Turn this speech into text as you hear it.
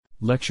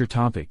Lecture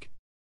topic: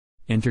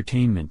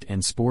 Entertainment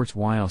and sports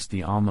whilst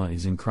the Ummah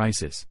is in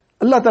crisis.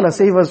 Allah Ta'ala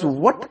save us,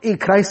 what a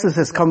crisis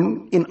has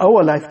come in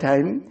our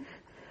lifetime.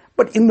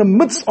 But in the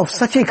midst of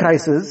such a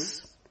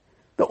crisis,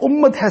 the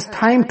Ummah has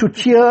time to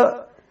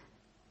cheer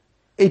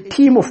a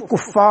team of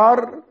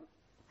kuffar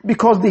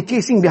because they're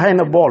chasing behind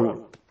a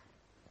ball.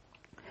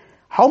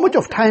 How much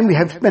of time we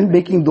have spent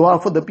making dua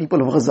for the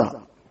people of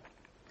Gaza.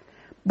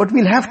 But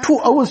we'll have 2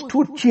 hours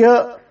to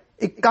cheer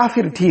a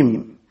kafir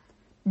team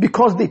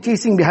because they're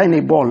chasing behind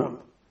a ball.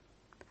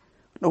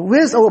 Now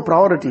where's our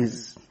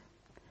priorities?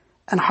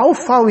 And how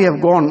far we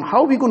have gone?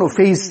 How are we going to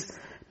face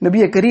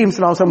Nabi Kareem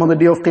Sallallahu Alaihi Wasallam on the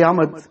day of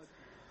Qiyamah?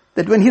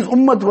 That when his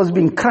ummah was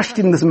being crushed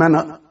in this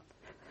manner,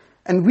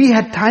 and we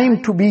had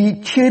time to be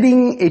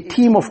cheering a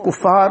team of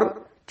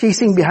kuffar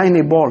chasing behind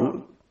a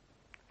ball.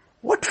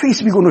 What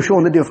face are we going to show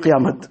on the day of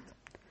Qiyamah?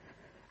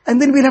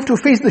 And then we'll have to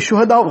face the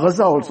shuhada of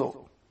Gaza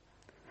also.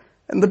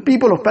 And the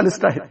people of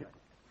Palestine.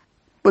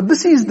 But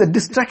this is the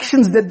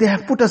distractions that they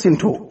have put us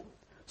into.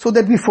 So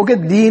that we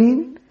forget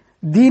deen.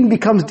 Deen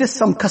becomes just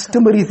some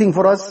customary thing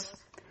for us.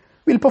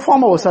 We'll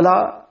perform our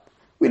salah.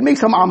 We'll make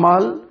some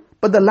amal.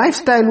 But the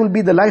lifestyle will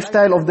be the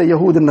lifestyle of the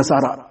Yahud and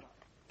Nasara.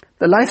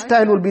 The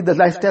lifestyle will be the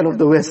lifestyle of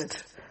the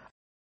West.